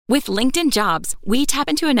With LinkedIn Jobs, we tap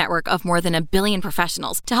into a network of more than 1 billion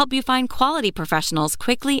professionals to help you find quality professionals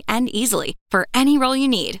quickly and easily for any role you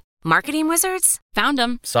need. Marketing wizards? Found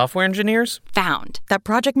them. Software engineers? Found. That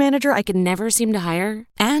project manager I could never seem to hire?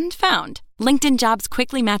 And found. LinkedIn Jobs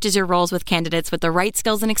quickly matches your roles with candidates with the right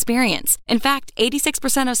skills and experience. In fact,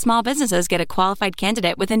 86% of small businesses get a qualified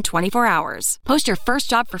candidate within 24 hours. Post your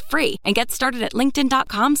first job for free and get started at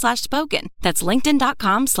linkedin.com/spoken. That's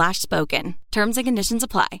linkedin.com/spoken. Terms and conditions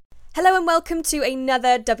apply. Hello and welcome to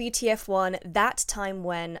another WTF1 That Time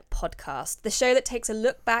When podcast, the show that takes a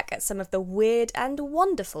look back at some of the weird and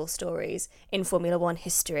wonderful stories in Formula One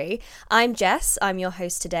history. I'm Jess, I'm your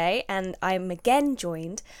host today, and I'm again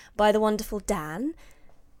joined by the wonderful Dan.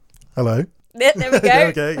 Hello. There we go.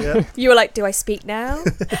 Okay, yeah. You were like, do I speak now?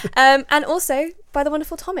 And also by the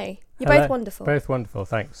wonderful Tommy. You're Hello. both wonderful. Both wonderful,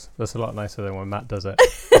 thanks. That's a lot nicer than when Matt does it.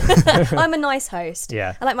 I'm a nice host.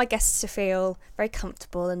 Yeah. I like my guests to feel very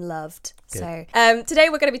comfortable and loved. Good. So today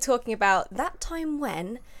we're going to be talking about that time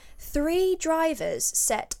when 3 drivers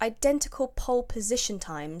set identical pole position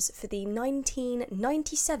times for the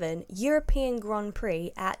 1997 European Grand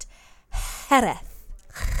Prix at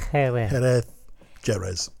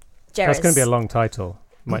Jerez. That's going to be a long title.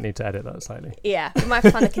 Might need to edit that slightly. Yeah, we might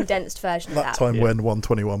find a condensed version of that. That time when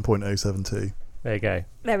 121.072. There you go.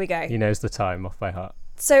 There we go. He knows the time off by heart.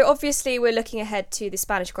 So obviously we're looking ahead to the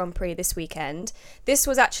Spanish Grand Prix this weekend. This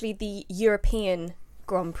was actually the European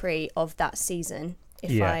Grand Prix of that season,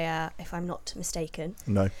 if I'm not mistaken.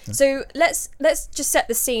 No. So let's just set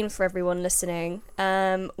the scene for everyone listening.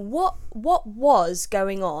 What was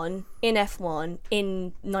going on in F1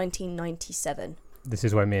 in 1997? This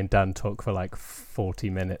is where me and Dan talk for like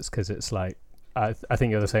 40 minutes because it's like, I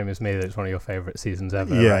think you're the same as me, that it's one of your favourite seasons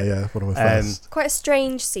ever. Yeah, right? yeah, one of my first. Quite a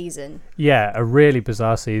strange season. Yeah, a really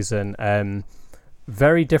bizarre season.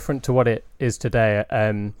 Very different to what it is today.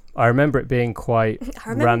 I remember it being quite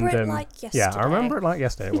random. It like yesterday. Yeah, I remember it like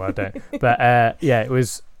yesterday. Well, I don't. But yeah, it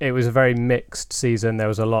was a very mixed season. There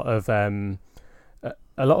was a lot of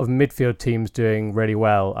midfield teams doing really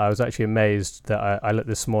well. I was actually amazed that I looked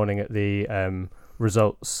this morning at the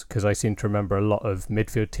results because I seem to remember a lot of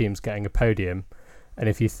midfield teams getting a podium. And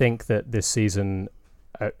if you think that this season,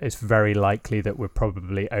 it's very likely that we're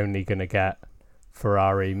probably only going to get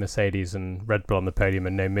Ferrari, Mercedes and Red Bull on the podium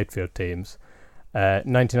and no midfield teams.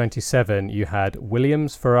 1997, you had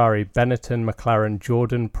Williams, Ferrari, Benetton, McLaren,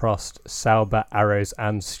 Jordan, Prost, Sauber, Arrows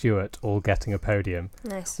and Stewart all getting a podium.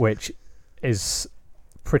 Nice. Which is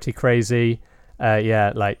pretty crazy.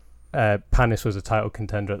 Panis was a title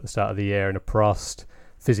contender at the start of the year and a Prost.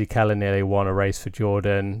 Fisichella nearly won a race for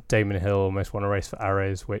Jordan. Damon Hill almost won a race for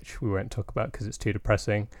Arrows, which we won't talk about because it's too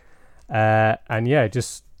depressing.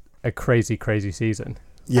 Just a crazy season.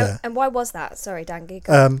 Yeah. And why was that? Sorry,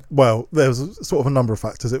 Dangy. Well, there was sort of a number of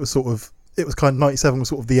factors. It was kind of 97 was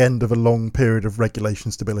sort of the end of a long period of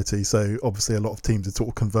regulation stability. So obviously a lot of teams had sort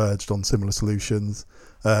of converged on similar solutions.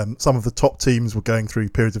 Some of the top teams were going through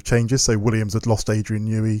periods of changes. So Williams had lost Adrian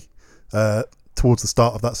Newey towards the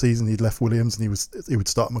start of that season. He'd left Williams and he would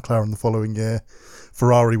start McLaren the following year.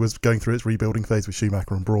 Ferrari was going through its rebuilding phase with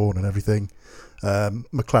Schumacher and Brawn and everything.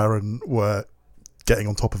 McLaren were getting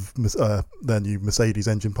on top of their new Mercedes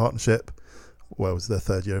engine partnership. Well, it was their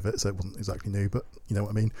third year of it, so it wasn't exactly new, but you know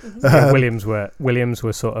what I mean. Mm-hmm. Williams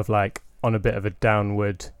were sort of like on a bit of a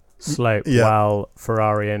downward slope while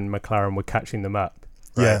Ferrari and McLaren were catching them up.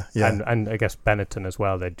 Right? Yeah. And I guess Benetton as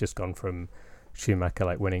well. They'd just gone from Schumacher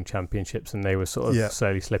like winning championships, and they were sort of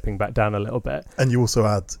slowly slipping back down a little bit. And you also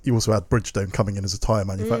had Bridgestone coming in as a tyre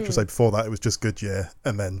manufacturer. So before that, it was just Goodyear,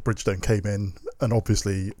 and then Bridgestone came in, and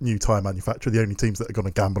obviously new tyre manufacturer. The only teams that are going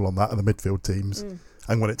to gamble on that are the midfield teams.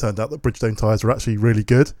 And when it turned out that Bridgestone tyres were actually really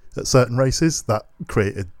good at certain races, that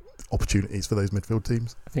created opportunities for those midfield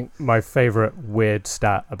teams. I think my favourite weird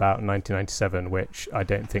stat about 1997, which I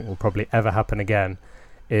don't think will probably ever happen again,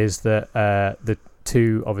 is that the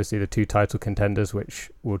two title contenders, which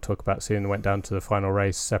we'll talk about soon, went down to the final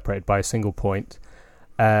race separated by a single point.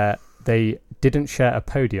 They didn't share a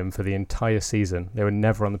podium for the entire season. They were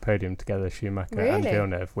never on the podium together, Schumacher and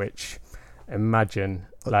Villeneuve, which imagine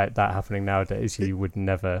like that happening nowadays. You would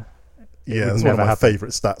never. Yeah, it's one of my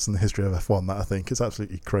favourite stats in the history of F1. That I think it's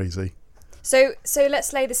absolutely crazy. So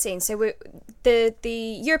let's lay the scene. So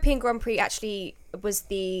the European Grand Prix actually was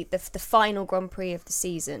the final Grand Prix of the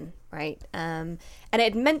season, right? And it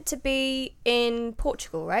had meant to be in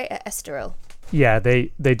Portugal, right, at Estoril. Yeah,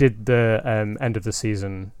 they did the end of the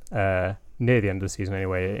season, near the end of the season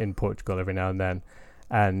anyway, in Portugal every now and then,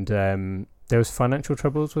 and there was financial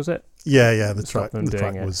troubles, was it? Yeah, the track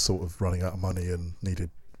was sort of running out of money and needed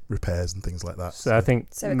repairs and things like that. So I think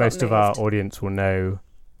most of our audience will know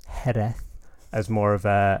Jerez as more of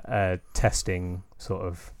a testing sort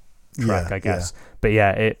of track, I guess. Yeah. But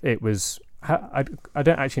yeah, it was. I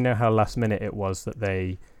don't actually know how last minute it was that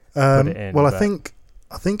they put it in. Well, I think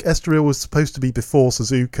Estoril was supposed to be before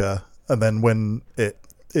Suzuka, and then when I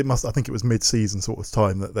think it was mid-season sort of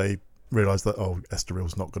time that they realised that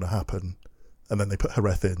Estoril's not going to happen, and then they put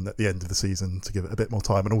Jerez in at the end of the season to give it a bit more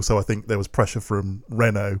time. And also, I think there was pressure from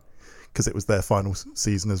Renault because it was their final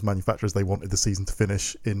season as manufacturers. They wanted the season to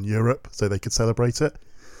finish in Europe so they could celebrate it.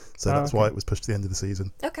 So that's why it was pushed to the end of the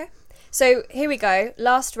season. Okay. So here we go.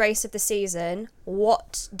 Last race of the season.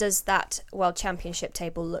 What does that World Championship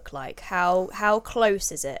table look like? How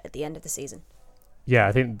close is it at the end of the season? Yeah,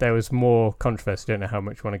 I think there was more controversy. I don't know how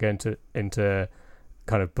much you want to go into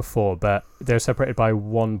kind of before, but they were separated by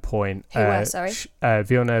 1 point. Who were, sorry?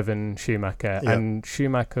 Villeneuve and Schumacher. Yeah. And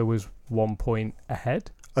Schumacher was 1 point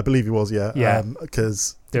ahead. I believe he was, yeah. Yeah.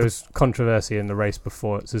 Because there was controversy in the race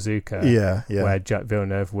before at Suzuka. Yeah. Where Jacques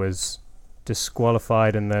Villeneuve was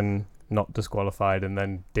disqualified and then not disqualified and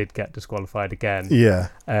then did get disqualified again. Yeah.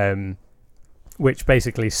 Which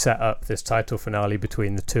basically set up this title finale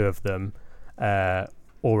between the two of them.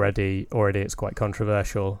 Already it's quite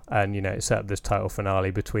controversial, and it set up this title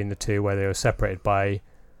finale between the two where they were separated by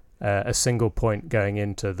a single point going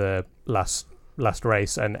into the last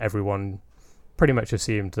race, and everyone pretty much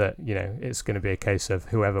assumed that it's going to be a case of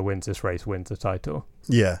whoever wins this race wins the title.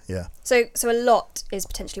 Yeah. So a lot is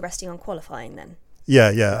potentially resting on qualifying then.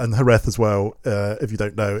 Yeah, and Jerez as well, if you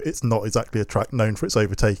don't know, it's not exactly a track known for its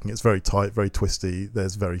overtaking. It's very tight, very twisty.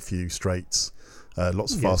 There's very few straights,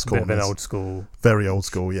 lots of fast corners. Bit of an old school. Very old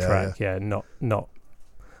school, yeah. Track, yeah. Not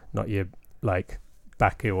your like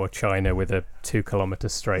Baku or China with a 2 kilometre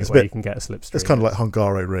straight where you can get a slipstream. It's kind of like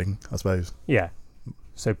Hungaroring, I suppose. Yeah.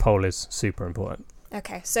 So pole is super important.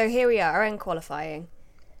 Okay, so here we are in qualifying.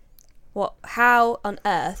 How on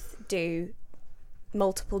earth do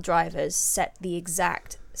multiple drivers set the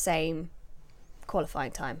exact same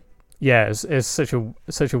qualifying time? Yeah, it's such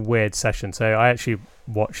a weird session. So I actually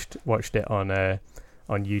watched it on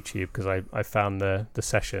YouTube because I found the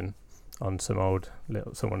session on someone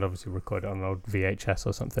obviously recorded it on an old VHS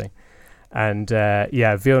or something. And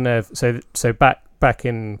Villeneuve. So back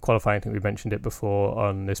in qualifying, I think we mentioned it before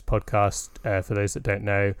on this podcast. For those that don't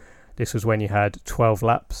know, this was when you had 12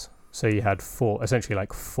 laps. So you had essentially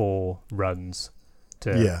like 4 runs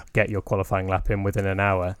to get your qualifying lap in within an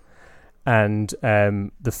hour. And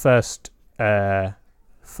the first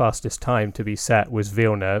fastest time to be set was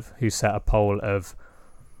Villeneuve, who set a pole of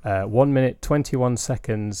 1 minute 21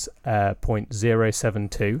 seconds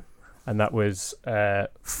 .072, and that was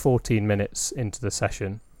 14 minutes into the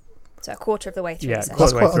session. So a quarter of the way through the session.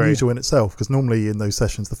 That's quite unusual in itself, because normally in those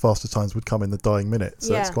sessions the fastest times would come in the dying minute,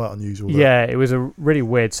 so it's quite unusual. Yeah, it was a really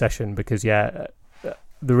weird session because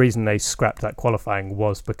the reason they scrapped that qualifying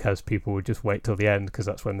was because people would just wait till the end because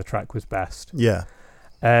that's when the track was best. Yeah.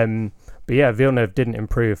 But yeah, Villeneuve didn't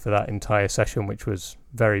improve for that entire session, which was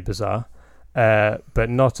very bizarre. But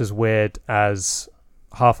not as weird as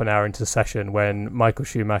half an hour into the session when Michael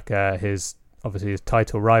Schumacher, his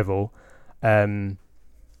title rival,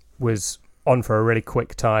 was on for a really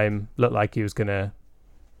quick time, looked like he was going to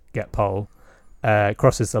get pole,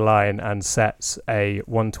 crosses the line and sets a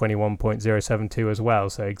 1:21.072 as well,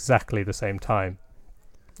 so exactly the same time,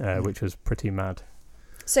 which was pretty mad.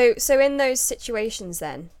 So in those situations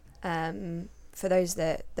then, for those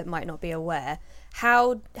that might not be aware,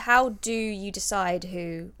 how do you decide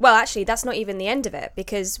who... Well, actually, that's not even the end of it,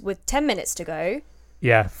 because with 10 minutes to go...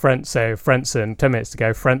 Yeah, Frentzen, 10 minutes to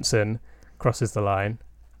go, Frentzen crosses the line.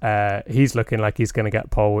 He's looking like he's going to get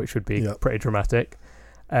pole, which would be pretty dramatic.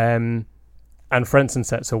 And Frentzen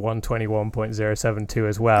sets a 1:21.072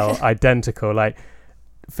 as well, identical. Like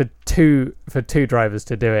for two drivers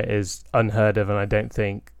to do it is unheard of, and I don't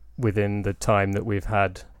think within the time that we've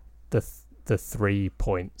had the 3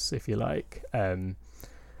 points, if you like,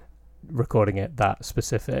 recording it that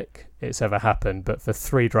specific, it's ever happened. But for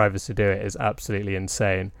 3 drivers to do it is absolutely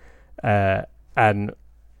insane. And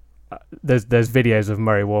there's videos of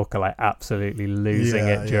Murray Walker like absolutely losing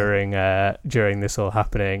it during this all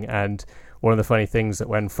happening. And one of the funny things that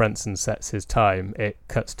when Frentzen sets his time, it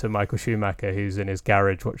cuts to Michael Schumacher, who's in his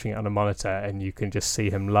garage watching it on a monitor, and you can just see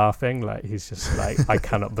him laughing. Like he's just like, I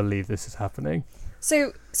cannot believe this is happening.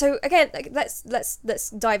 So again, like, let's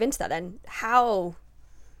dive into that then.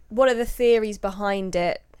 What are the theories behind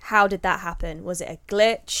it? How did that happen? Was it a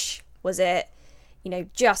glitch? Was it,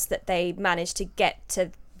 just that they managed to get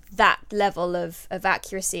to that level of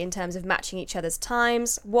accuracy in terms of matching each other's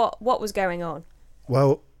times? What was going on?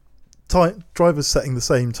 Well, drivers setting the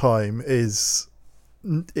same time is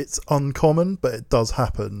it's uncommon, but it does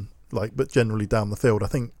happen. But generally down the field, I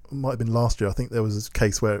think it might have been last year. I think there was a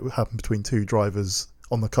case where it happened between two drivers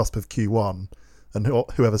on the cusp of Q1, and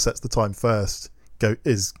whoever sets the time first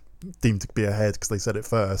is deemed to be ahead because they set it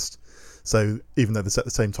first. So even though they set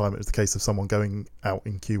the same time, it was the case of someone going out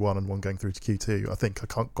in Q1 and one going through to Q2. I think, I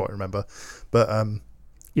can't quite remember, but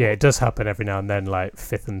yeah, it does happen every now and then, like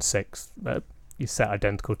 5th and 6th. You set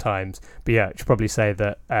identical times. But yeah, I should probably say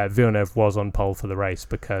that Villeneuve was on pole for the race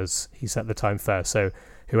because he set the time first. So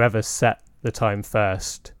whoever set the time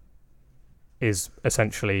first is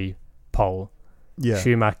essentially pole. yeah,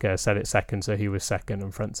 Schumacher set it second, so he was second,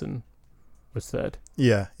 and Frentzen was third.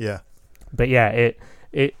 yeah. But yeah,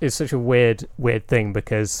 it is such a weird thing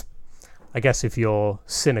because I guess if you're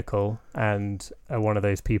cynical and are one of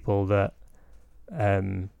those people that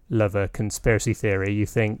love a conspiracy theory, you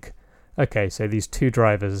think, okay, so these two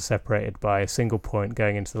drivers are separated by a single point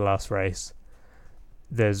going into the last race.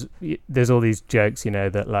 There's all these jokes,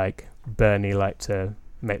 that like Bernie liked to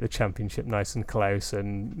make the championship nice and close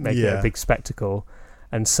and make it a big spectacle,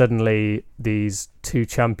 and suddenly these two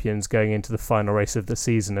champions going into the final race of the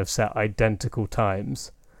season have set identical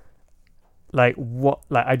times. Like what?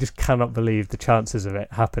 Like I just cannot believe the chances of it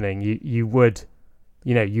happening. You would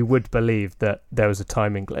believe that there was a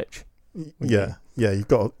timing glitch. Yeah, you've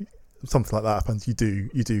got something like that happens. You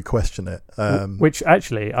do question it. Which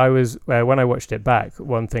actually, I was when I watched it back.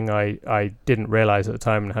 One thing I didn't realise at the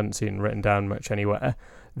time and hadn't seen written down much anywhere.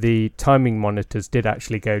 The timing monitors did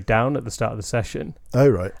actually go down at the start of the session. Oh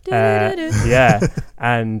right. Yeah,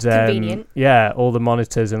 and convenient. Yeah, all the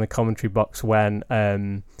monitors in the commentary box went.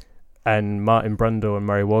 And Martin Brundle and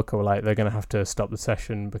Murray Walker were like, they're going to have to stop the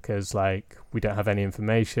session because like we don't have any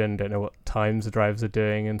information, don't know what times the drivers are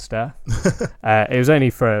doing and stuff. It was only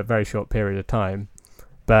for a very short period of time,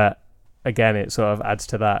 but again, it sort of adds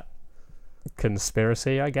to that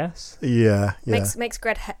conspiracy, I guess. Yeah. Makes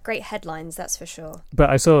great headlines, that's for sure. But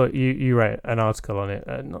I saw you wrote an article on it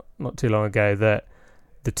not too long ago that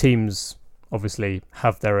the teams obviously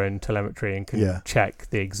have their own telemetry and can check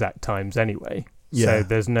the exact times anyway. So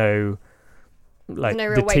there's no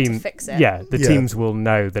real way to fix it. Yeah, teams will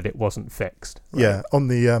know that it wasn't fixed. Right? Yeah, on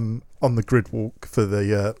the grid walk for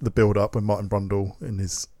the build up when Martin Brundle in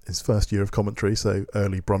his first year of commentary, so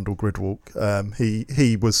early Brundle grid walk,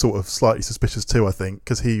 he was sort of slightly suspicious too, I think,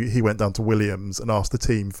 because he went down to Williams and asked the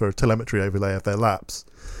team for a telemetry overlay of their laps,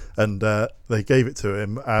 and they gave it to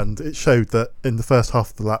him, and it showed that in the first half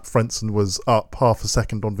of the lap, Frentzen was up half a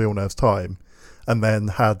second on Villeneuve's time, and then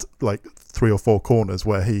had like 3 or 4 corners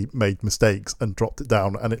where he made mistakes and dropped it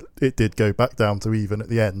down, and it did go back down to even at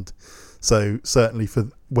the end. So certainly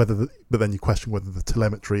but then you question whether the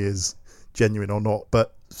telemetry is genuine or not,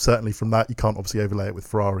 but certainly from that you can't obviously overlay it with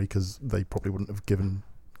Ferrari because they probably wouldn't have given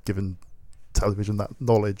television that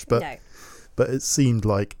knowledge, but no. But it seemed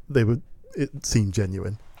like it seemed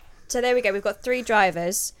genuine. So there we go, we've got 3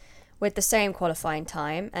 drivers with the same qualifying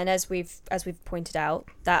time, and as we've pointed out,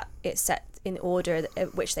 that it's set in order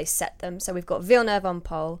at which they set them. So we've got Villeneuve on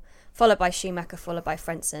pole, followed by Schumacher, followed by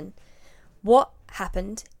Frentzen. What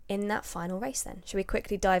happened in that final race then? Should we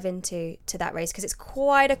quickly dive into that race, because it's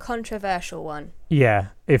quite a controversial one? Yeah,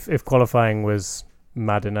 if qualifying was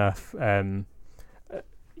mad enough, the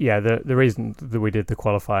reason that we did the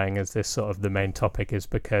qualifying as this sort of the main topic is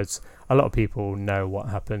because a lot of people know what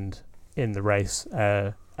happened in the race,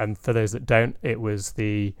 and for those that don't, it was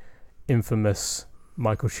the infamous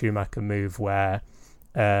Michael Schumacher move where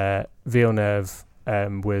Villeneuve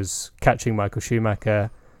was catching Michael Schumacher.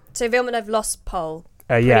 So Villeneuve lost pole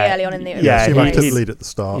pretty early on in the race. Schumacher took the lead at the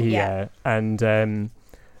start. And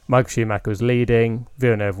Michael Schumacher was leading,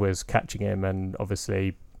 Villeneuve was catching him, and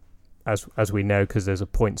obviously, as we know, because there's a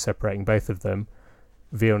point separating both of them,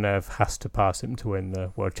 Villeneuve has to pass him to win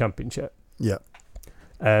the World Championship. Yeah.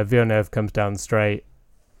 Villeneuve comes down the straight,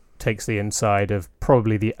 takes the inside of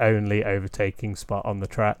probably the only overtaking spot on the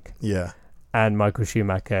track. Yeah. And Michael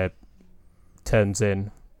Schumacher turns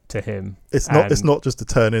in to him. It's not just a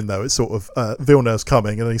turn in though. It's sort of Villeneuve's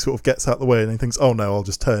coming and then he sort of gets out the way and he thinks, oh no, I'll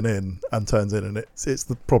just turn in, and turns in, and it's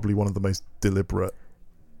probably one of the most deliberate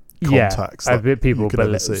contacts people you could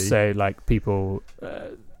ever see. So like people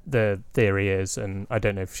the theory is, and I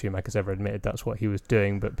don't know if Schumacher's ever admitted that's what he was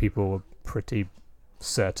doing, but people were pretty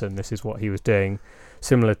certain this is what he was doing.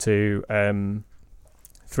 Similar to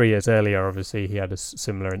 3 years earlier, obviously, he had a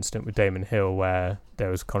similar incident with Damon Hill where there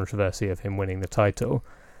was controversy of him winning the title,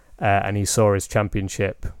 and he saw his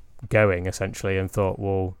championship going, essentially, and thought,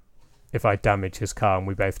 well, if I damage his car and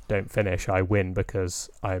we both don't finish, I win because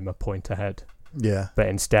I'm a point ahead. Yeah. But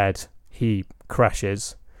instead, he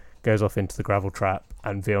crashes, goes off into the gravel trap,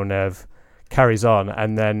 and Villeneuve carries on,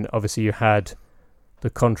 and then obviously you had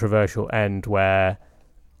the controversial end where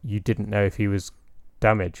you didn't know if he was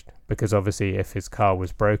damaged, because obviously if his car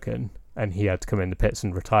was broken and he had to come in the pits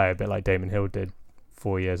and retire, a bit like Damon Hill did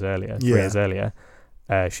 3 years earlier,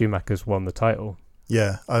 Schumacher's won the title.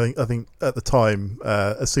 Yeah, I think at the time,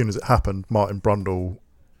 as soon as it happened, Martin Brundle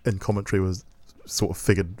in commentary was sort of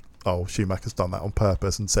figured, oh, Schumacher's done that on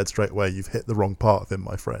purpose, and said straight away, you've hit the wrong part of him,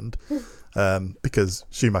 my friend. Because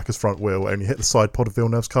Schumacher's front wheel only hit the side pod of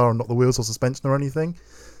Villeneuve's car and not the wheels or suspension or anything.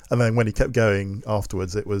 And then when he kept going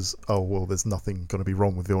afterwards, it was, oh, well, there's nothing going to be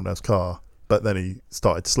wrong with Villeneuve's car. But then he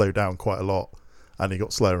started to slow down quite a lot, and he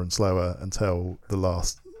got slower and slower until the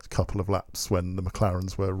last couple of laps when the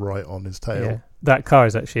McLarens were right on his tail. Yeah. That car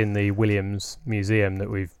is actually in the Williams Museum that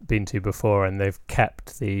we've been to before, and they've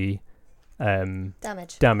kept the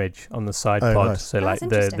damage on the side pod. Nice. So like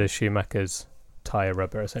the Schumacher's tyre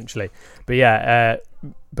rubber, essentially. But yeah,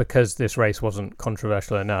 because this race wasn't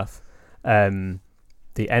controversial enough,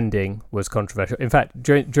 the ending was controversial. In fact,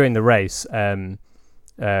 during the race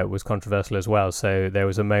was controversial as well. So there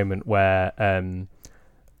was a moment where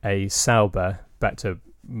a Sauber, back to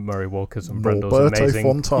Murray Walker's and Brundle's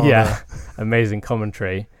amazing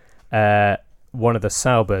commentary. One of the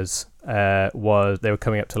Saubers they were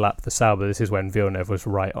coming up to lap the Sauber. This is when Villeneuve was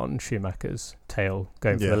right on Schumacher's tail,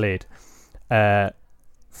 going for the lead.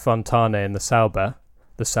 Fontana in the Sauber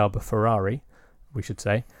Ferrari, we should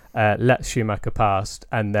say, lets Schumacher past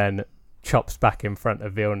and then chops back in front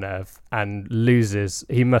of Villeneuve and loses.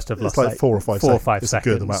 He must have lost like 4 or 5 seconds. It's a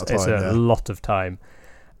good amount of time. It's a lot of time.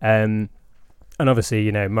 And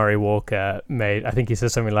obviously, Murray Walker made, I think he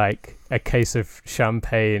said something like, a case of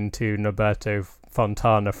champagne to Norberto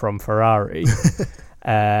Fontana from Ferrari.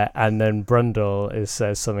 And then Brundle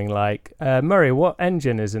says something like, Murray, what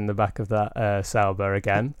engine is in the back of that Sauber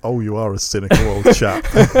again? Oh, you are a cynical old chap.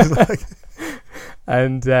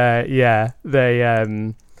 And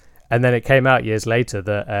and then it came out years later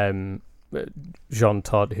that Jean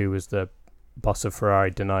Todt, who was the boss of Ferrari,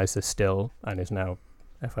 denies this still and is now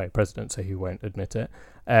FIA president, so he won't admit it.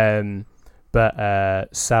 But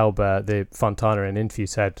Sauber, the Fontana in an interview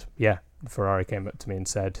said, Ferrari came up to me and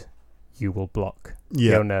said, you will block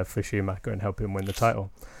Villeneuve for Schumacher and help him win the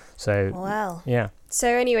title. So, wow. Yeah. So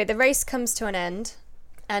anyway, the race comes to an end,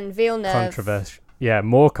 and Villeneuve... Controversy. Yeah,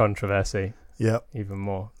 more controversy. Yeah. Even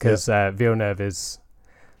more. Because Villeneuve is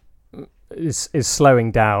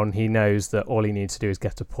slowing down. He knows that all he needs to do is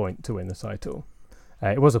get a point to win the title.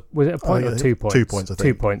 Was it a point or 2 points? 2 points, I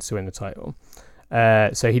think. 2 points to win the title.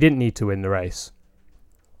 So he didn't need to win the race.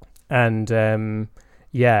 And, the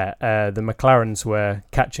McLarens were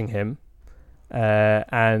catching him.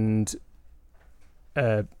 And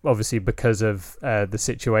obviously because of the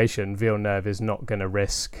situation, Villeneuve is not going to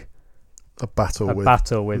risk a battle with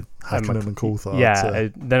Hakkinen and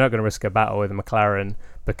Coulthard. They're not going to risk a battle with a McLaren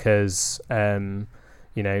because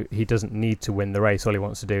he doesn't need to win the race. All he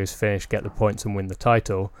wants to do is finish, get the points and win the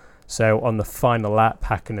title. So on the final lap,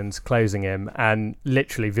 Hakkinen's closing him, and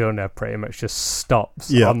literally Villeneuve pretty much just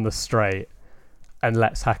stops on the straight and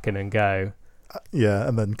lets Hakkinen go.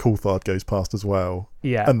 And then Coulthard goes past as well.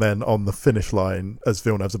 Yeah. And then on the finish line, as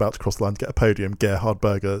Villeneuve's about to cross the line to get a podium, Gerhard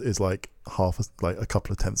Berger is like a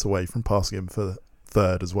couple of tenths away from passing him for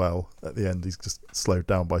third as well. At the end, he's just slowed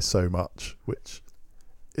down by so much, which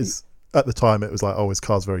is, at the time, it was like, oh, his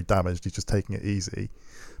car's very damaged, he's just taking it easy.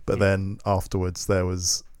 But then afterwards, there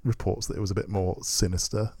was reports that it was a bit more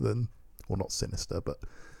sinister than, well, not sinister, but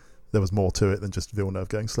there was more to it than just Villeneuve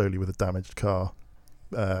going slowly with a damaged car,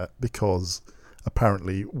 because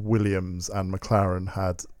apparently Williams and McLaren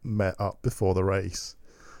had met up before the race,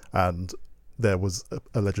 and there was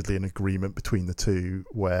allegedly an agreement between the two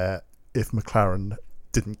where if McLaren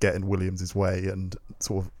didn't get in Williams's way and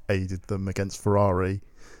sort of aided them against Ferrari,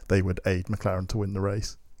 they would aid McLaren to win the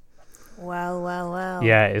race. Wow.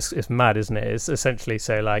 Yeah, it's mad, isn't it? It's essentially,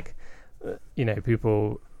 so like,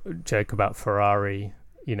 people joke about Ferrari,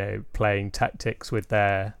 playing tactics with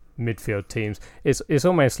their midfield teams. It's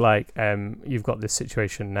almost like you've got this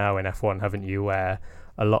situation now in F1, haven't you, where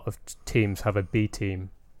a lot of teams have a B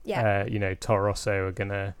team. Toro Rosso are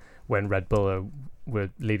gonna, when Red Bull were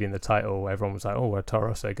leading the title, everyone was like, oh, well, Toro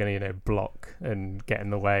Rosso are gonna block and get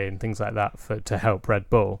in the way and things like that to help Red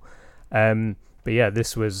Bull. But yeah,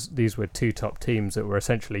 these were two top teams that were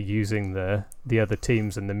essentially using the other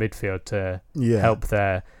teams in the midfield to help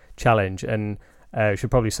their challenge. And I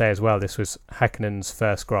should probably say as well, this was Hakkinen's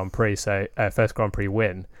first Grand Prix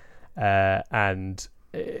win, and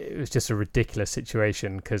it was just a ridiculous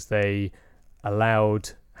situation because they allowed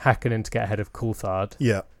Hakkinen to get ahead of Coulthard.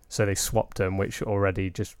 Yeah. So they swapped him, which already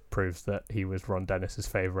just proves that he was Ron Dennis's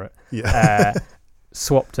favourite. Yeah.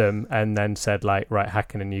 Swapped him and then said, like, right,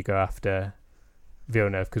 Hakkinen, you go after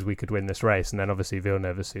Villeneuve because we could win this race. And then obviously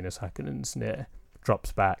Villeneuve, as soon as Hakkinen's near,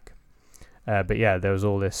 drops back. But yeah, there was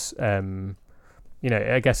all this,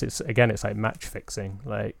 I guess it's like match fixing.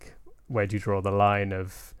 Like, where do you draw the line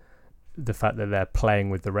of the fact that they're playing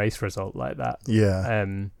with the race result like that?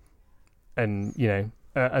 Yeah.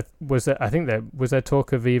 Was there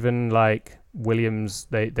talk of even like Williams,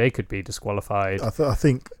 they could be disqualified I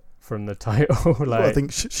think from the title. I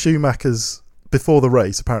think Schumacher's, before the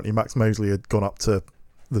race, apparently Max Mosley had gone up to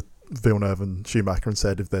the Villeneuve and Schumacher and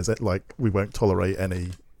said, if there's we won't tolerate any,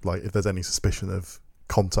 like, if there's any suspicion of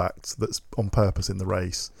contact that's on purpose in the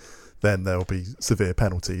race, then there'll be severe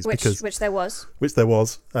penalties. Which there was.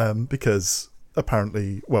 Because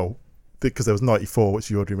apparently, because there was 94,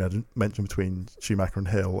 which you already mentioned, between Schumacher and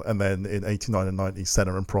Hill, and then in 89 and 90,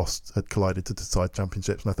 Senna and Prost had collided to decide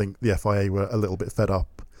championships, and I think the FIA were a little bit fed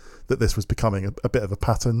up that this was becoming a bit of a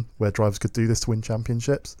pattern where drivers could do this to win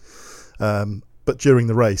championships. But during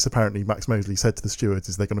the race, apparently Max Mosley said to the stewards,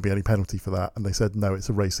 is there going to be any penalty for that? And they said, no, it's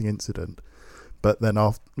a racing incident. But then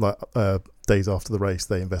days after the race,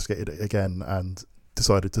 they investigated it again and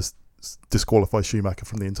decided to disqualify Schumacher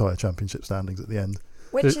from the entire championship standings at the end.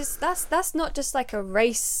 Which is, that's not just like a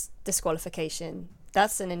race disqualification.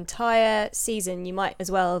 That's an entire season. You might as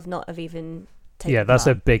well not have even taken part. That's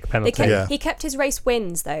a big penalty. He kept his race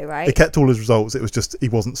wins though, right? He kept all his results. It was just he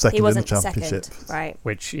wasn't second in the championship. Second, right.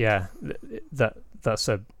 Which, that's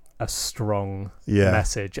a strong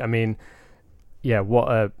message. I mean,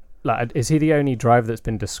 is he the only driver that's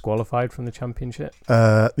been disqualified from the championship?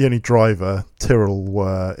 The only driver, Tyrrell,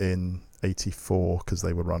 were in 84 because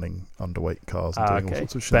they were running underweight cars and doing all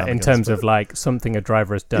sorts of shenanigans. But in terms of like something a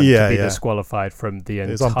driver has done to be disqualified from the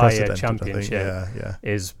entire championship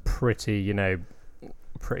is pretty,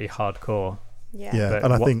 pretty hardcore. Yeah.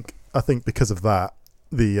 And I think because of that,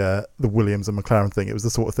 the Williams and McLaren thing, it was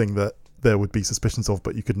the sort of thing that there would be suspicions of,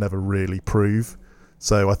 but you could never really prove.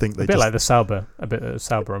 So I think they like the Sauber, a bit of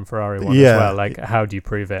Sauber and Ferrari one as well. Like, how do you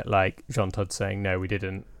prove it? Like Jean Todt saying, no, we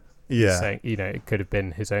didn't. Yeah. Saying, it could have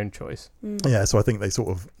been his own choice. Yeah, so I think they sort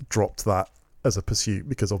of dropped that as a pursuit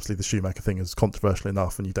because obviously the Schumacher thing is controversial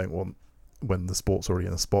enough, and you don't want, when the sport's already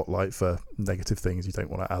in the spotlight for negative things, you don't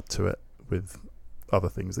want to add to it with other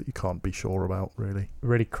things that you can't be sure about, really.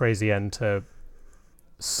 Really crazy end to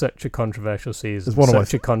such a controversial season,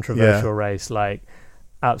 such a controversial race, like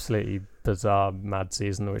absolutely bizarre, mad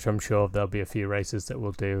season, which I'm sure there'll be a few races that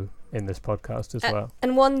we'll do in this podcast as well.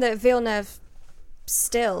 And one that Villeneuve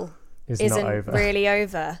still isn't really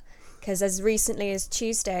over, because as recently as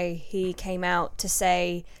Tuesday he came out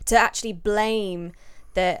to actually blame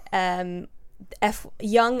the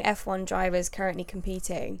young F1 drivers currently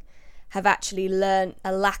competing have actually learnt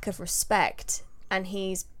a lack of respect, and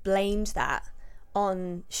he's blamed that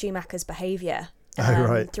on Schumacher's behaviour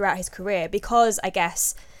throughout his career, because I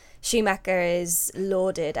guess Schumacher is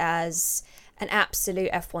lauded as an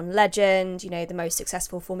absolute F1 legend, the most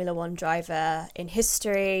successful Formula One driver in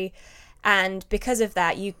history. And because of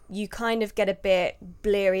that, you kind of get a bit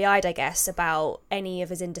bleary-eyed, I guess, about any of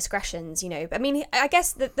his indiscretions, I mean, I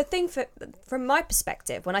guess the thing from my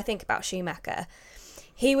perspective, when I think about Schumacher,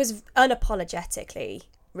 he was unapologetically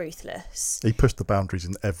ruthless. He pushed the boundaries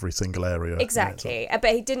in every single area. Exactly.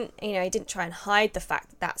 But he didn't try and hide the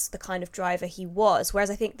fact that that's the kind of driver he was.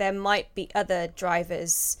 Whereas I think there might be other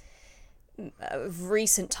drivers of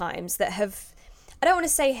recent times that have, I don't want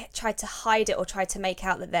to say tried to hide it or tried to make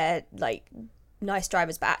out that they're like nice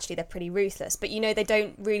drivers, but actually they're pretty ruthless. But they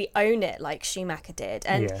don't really own it like Schumacher did.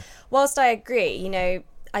 And whilst I agree,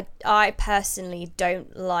 I personally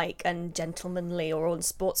don't like ungentlemanly or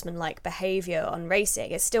unsportsmanlike behaviour on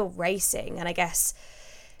racing. It's still racing, and I guess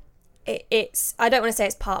it's, I don't want to say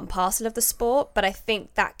it's part and parcel of the sport, but I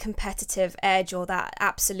think that competitive edge or that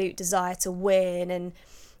absolute desire to win, and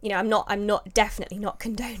I'm definitely not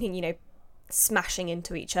condoning smashing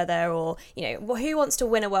into each other, or who wants to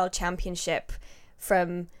win a world championship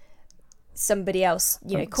from somebody else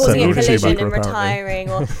causing a collision and retiring,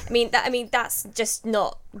 or I mean that's just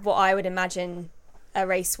not what I would imagine a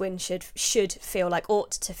race win should feel like,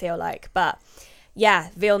 ought to feel like. But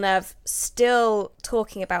Villeneuve still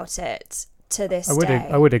talking about it to this day.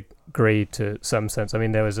 I would agree to some sense. I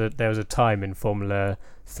mean, there was a time in Formula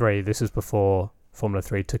 3, this is before Formula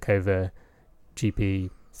 3 took over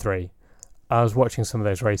GP3. I was watching some of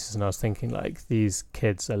those races and I was thinking, like, these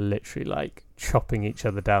kids are literally like chopping each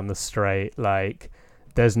other down the straight. Like,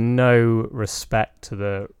 there's no respect to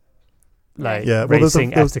the like Yeah, well,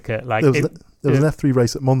 racing etiquette. Like there was an F3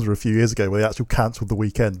 race at Monza a few years ago where they actually cancelled the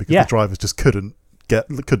weekend because the drivers just couldn't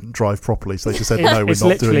drive properly, so they just said no, we're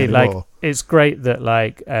not doing it anymore. It's great that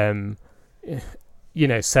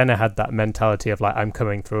Senna had that mentality of like, I'm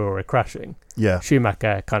coming through or we're crashing. Yeah,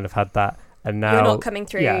 Schumacher kind of had that, and now we're not coming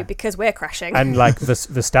through because we're crashing. And like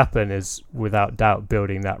Verstappen is without doubt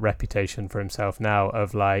building that reputation for himself now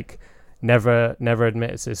of like never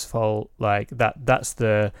admits his fault. Like that's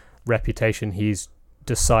the reputation he's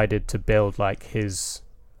decided to build, like his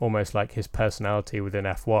almost like his personality within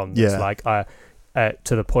F1. It's like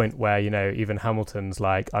to the point where even Hamilton's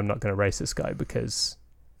like, I'm not going to race this guy because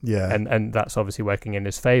and that's obviously working in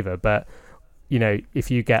his favor. But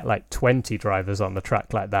if you get like 20 drivers on the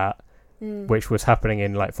track like that, which was happening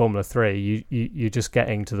in like Formula 3, you're just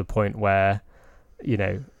getting to the point where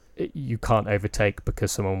you can't overtake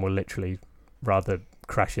because someone will literally rather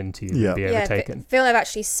crash into you than be overtaken. Villeneuve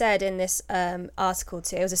actually said in this article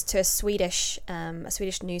to a Swedish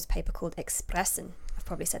newspaper called Expressen. I've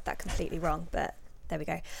probably said that completely wrong, but there we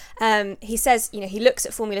go. He says, he looks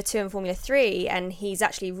at Formula 2 and Formula 3 and he's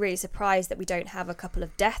actually really surprised that we don't have a couple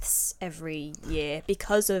of deaths every year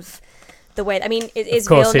because of the way, it is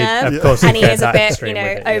Villeneuve and he is a bit,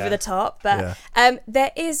 over the top. But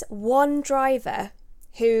there is one driver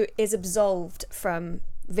who is absolved from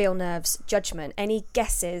Villeneuve's judgment. Any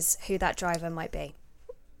guesses who that driver might be?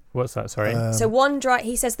 What's that? Sorry. So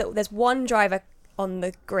he says that there's one driver on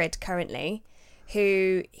the grid currently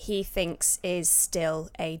who he thinks is still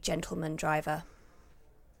a gentleman driver.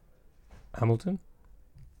 Hamilton?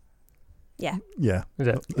 Yeah. Yeah. Is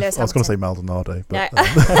it? I was going to say Maldonado. But,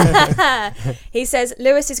 no. He says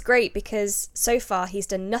Lewis is great because so far he's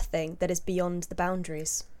done nothing that is beyond the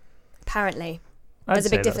boundaries. Apparently. There's a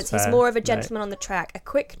big difference. He's more of a gentleman on the track, a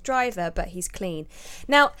quick driver, but he's clean.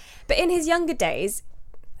 Now, but in his younger days,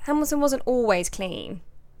 Hamilton wasn't always clean.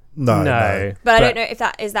 No. But I don't know if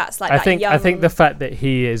that's like that young. I think the fact that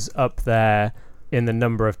he is up there in the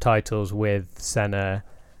number of titles with Senna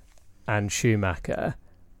and Schumacher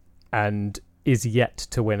and is yet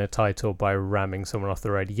to win a title by ramming someone off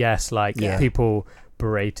the road. Yes, people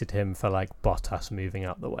berated him for like Bottas moving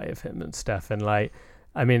out the way of him and stuff, and like,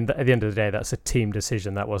 at the end of the day, that's a team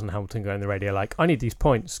decision. That wasn't Hamilton going on the radio like, I need these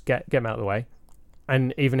points, get them out of the way.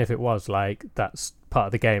 And even if it was, like, that's part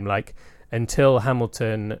of the game. Like, until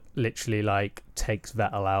Hamilton literally like takes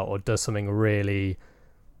Vettel out or does something really,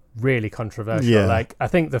 really controversial. Like, I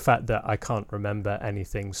think the fact that I can't remember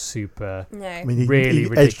anything super. No. He really edged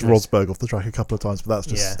ridiculous. Rosberg off the track a couple of times, but that's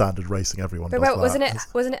just standard racing. Everyone does that.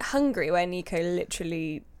 Wasn't it Hungary where Nico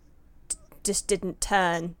literally just didn't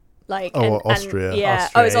turn? Like, Austria. Austria.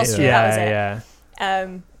 Oh, it was Austria. Yeah, that was it.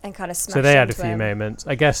 Yeah. And kind of smashed. So they had a into few him. moments,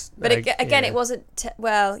 I guess. But again, it wasn't.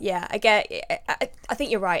 I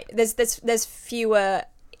think you're right. There's fewer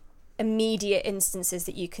immediate instances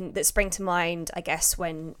that spring to mind, I guess,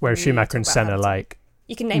 where Schumacher and Senna, like,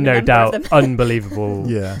 you can name no doubt of them. unbelievable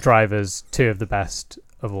drivers, two of the best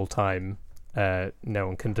of all time. No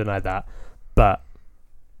one can deny that. But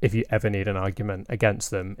if you ever need an argument against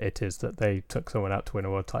them, it is that they took someone out to win a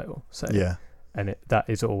world title. So and that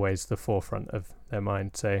is always the forefront of their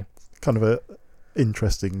mind. So kind of a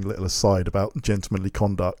interesting little aside about gentlemanly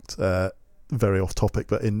conduct, very off topic,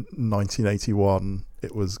 but in 1981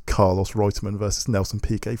 it was Carlos Reutemann versus Nelson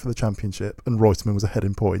Piquet for the championship, and Reutemann was ahead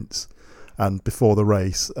in points, and before the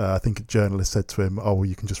race I think a journalist said to him,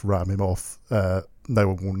 you can just ram him off, no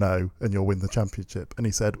one will know and you'll win the championship, and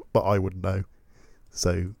he said, but I wouldn't know.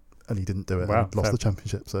 So, and he didn't do it and lost the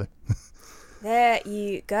championship. So there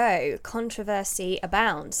you go. Controversy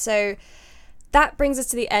abounds. So that brings us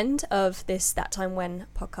to the end of this That Time When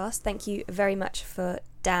podcast. Thank you very much for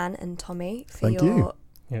Dan and Tommy for your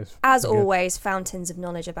as always, fountains of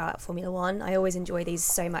knowledge about Formula One. I always enjoy these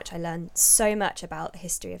so much. I learn so much about the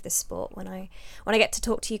history of this sport when I get to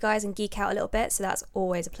talk to you guys and geek out a little bit. So that's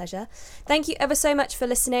always a pleasure. Thank you ever so much for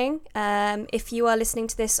listening. If you are listening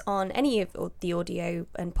to this on any of the audio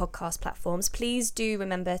and podcast platforms, please do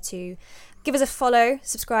remember to give us a follow,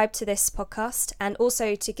 subscribe to this podcast, and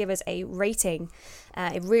also to give us a rating.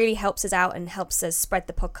 It really helps us out and helps us spread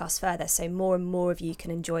the podcast further, so more and more of you can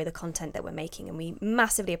enjoy the content that we're making, and we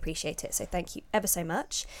massively appreciate it. So thank you ever so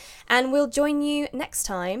much. And we'll join you next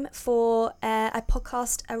time for a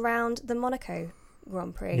podcast around the Monaco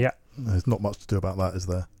Grand Prix. Yeah. There's not much to do about that, is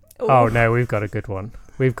there? Ooh. Oh, no, we've got a good one.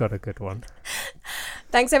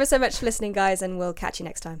 Thanks ever so much for listening, guys, and we'll catch you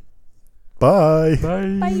next time. Bye.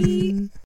 Bye. Bye.